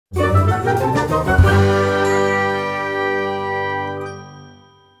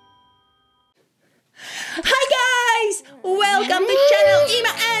Hi guys! Welcome to channel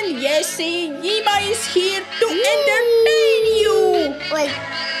Ima and Jessy. Ima is here to entertain you! Wait.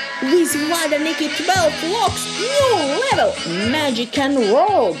 With Vlad and Niki 12 locks, new level, magic and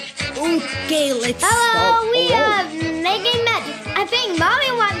world. Okay, let's Hello, start. we are making magic. I think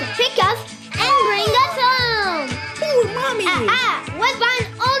Mommy wants to pick us and bring us home. Oh, Mommy! Let's find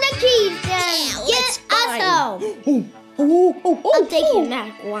all the keys and get us home. I'll take your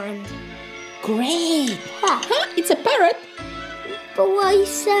magic wand. Great! Huh? It's a parrot. But why is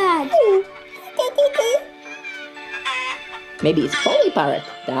sad? Maybe it's Polly Parrot.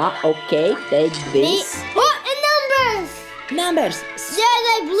 Okay, take this. Oh, and numbers! Numbers. There's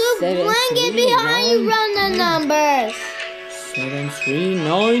a blue 7, blanket 3, behind you. 9, Run the numbers.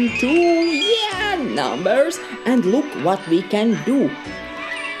 7392. Yeah, numbers. And look what we can do.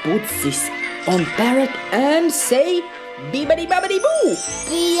 Put this on parrot and say bibbidi bobbidi boo.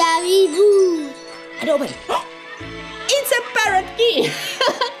 Bee-da-bee-boo. And open. It's a parrot key.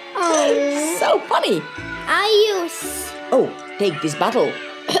 Oh. So funny. Oh, take this bottle.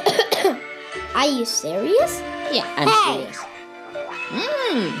 Are you serious? Yeah, I'm serious.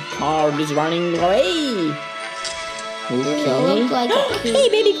 Card is running away. Okay. Look like a key. Hey,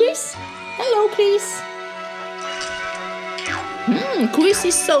 baby Chris. Hello, Chris. Chris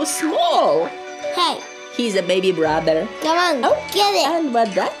is so small. Hey, He's a baby brother. come on, get it. And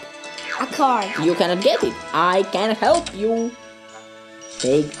what's that? A card. You cannot get it. I can help you.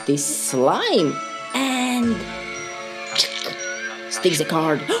 Take this slime and stick the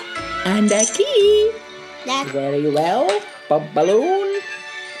card. And a key. That's Very well. Pop balloon.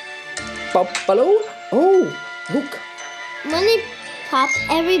 Pop balloon. Oh, look. when you pop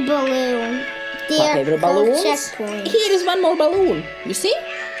every balloon, Pop there every goes balloon. checkpoint. Here is one more balloon. You see?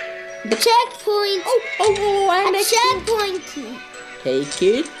 The checkpoint. And A a checkpoint. Take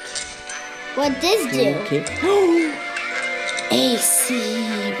it. What this do? Okay. AC.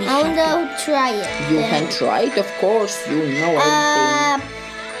 I want to try it. You then. can try it, of course. You know everything.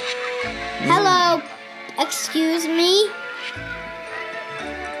 Hello. Excuse me.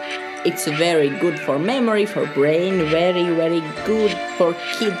 It's very good for memory, for brain. Very, very good for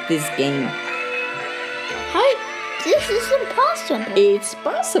kids, this game. Hi. This is impossible. It's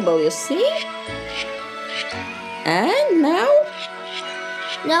possible, you see? And now?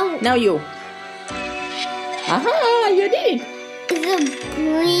 No, Now you. Aha, you did it. it's a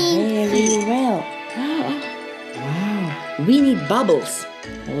green. Very well. Wow. We need bubbles.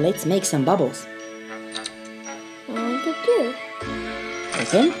 Let's make some bubbles. What to do?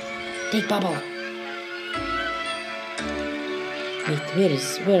 Open. Take bubble. Wait, where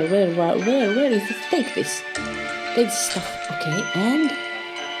is it? Take this. Take this stuff. Okay, and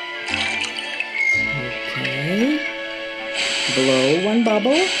okay. Blow one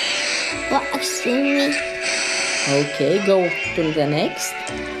bubble. What? Excuse me. Okay, go to the next.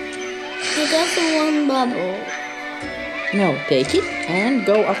 I got one bubble. No, take it and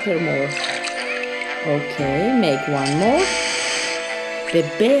go after more. Okay, make one more. The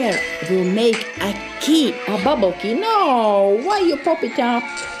bear will make a key, a bubble key. No, why you pop it up?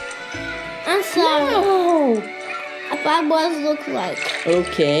 I'm sorry. No. I thought what it looked like.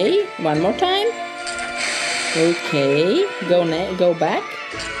 Okay, one more time. Okay, go back.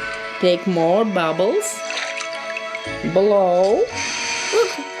 Take more bubbles. Blow.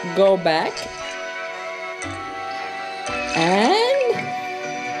 Look. Go back. And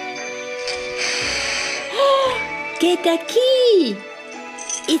get a key.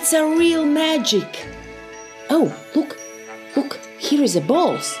 It's a real magic. Oh, look. Look, here is a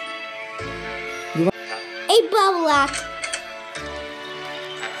balls. A bubble lock.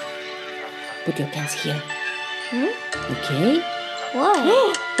 Put your pens here. Okay.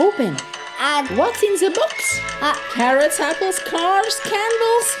 What? Open. What's in the box? Carrots, apples, cars,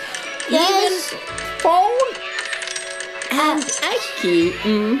 candles, even Yes. phone, and a key.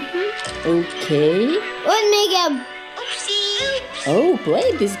 Okay. Let's make a. Oh,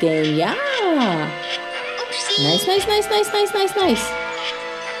 play this game, yeah. Nice.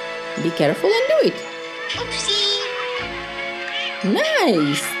 Be careful and do it.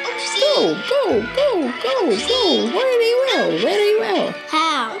 Nice. Go. Very well.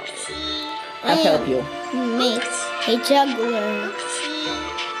 How? I'll help you. Make a juggler.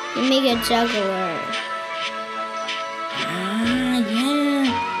 You make a juggler.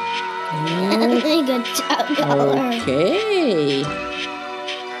 Yeah. Make a juggler. Okay.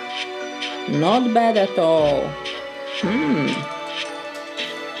 Not bad at all.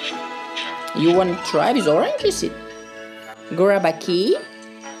 You want to try with orange, is it? Grab a key.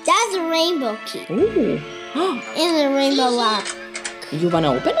 That's has a rainbow key. Ooh. And a rainbow lock. You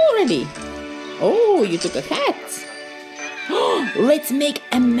wanna open already? Oh, you took a hat. Let's make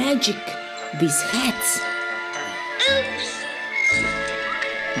a magic with hats.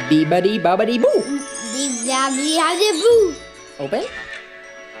 Bibbidi bobbidi boo. Boo. Open.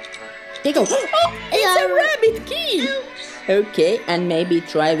 Take out. Oh, it's a rabbit key. Okay, and maybe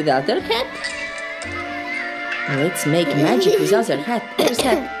try with the other hat. Let's make magic with other hat. Where's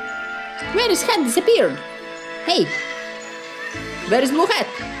hat? Where is hat disappeared? Hey, where is blue hat?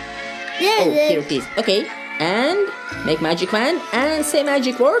 There Oh, here it is. Okay, and make magic wand and say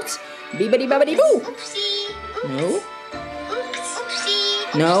magic words. Bibbidi bobbidi boo. No.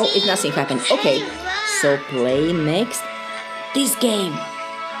 No, if nothing happened. Okay, so play next this game.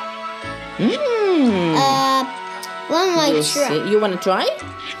 One more try. You wanna try?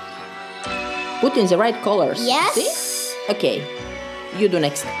 Put in the right colors. Yes. See? Okay, you do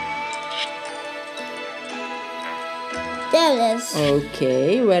next. There it is.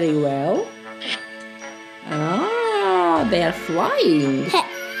 Okay, very well. Ah, they are flying.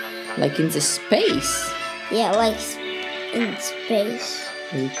 Like in the space. Yeah, like in space.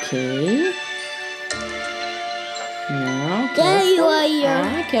 Okay. Now, There you are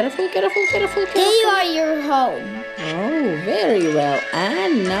your. Careful. There you are your home. Oh, very well.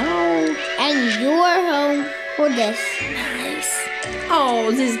 And now. And your home for this. Nice.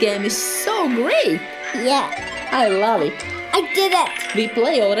 Oh, this game is so great. Yeah. I love it. I did it. We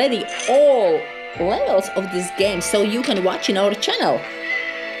play already all levels of this game, so you can watch in our channel.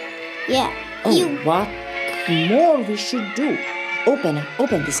 Yeah. Oh, what more we should do? Open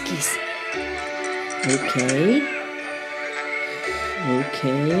these keys. Okay.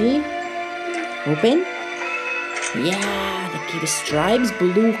 Open. Yeah, the key with stripes,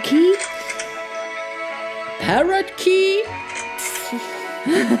 blue key, parrot key,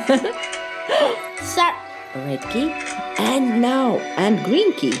 Start. red key, and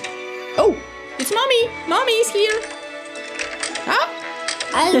green key. Oh, it's mommy. Mommy is here. Huh?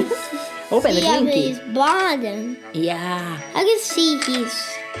 Open the green key. He's bottom. Yeah. I can see he's.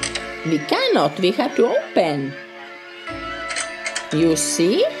 We cannot. We have to open. You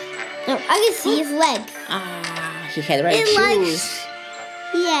see? No, I can see his legs. Ah, he had red It shoes. likes.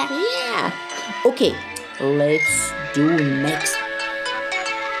 Yeah. Yeah. Okay, let's do next.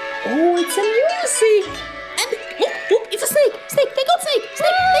 Oh, it's a music. And look, it's a snake. Snake, take out snake.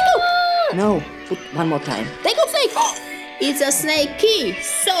 Snake, take out. No, put one more time. Take out snake. It's a snake key.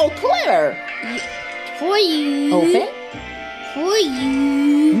 So clever. For you. Open. For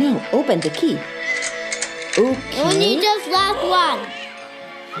you. No, open the key. Okay. Only just last one.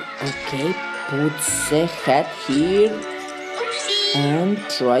 Okay, put the hat here and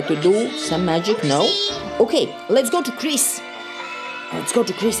try to do some magic. No? Okay, let's go to Chris. Let's go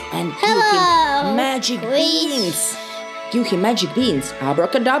to Chris and give him magic beans. Give him magic beans.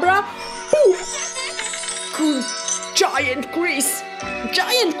 Abracadabra. Poof. Giant Chris.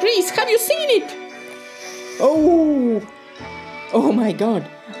 Giant Chris, have you seen it? Oh. Oh my God.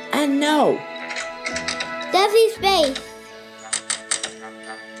 And now. Daffy's face.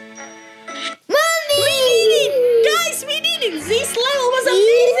 We did it! Guys, we did it! This level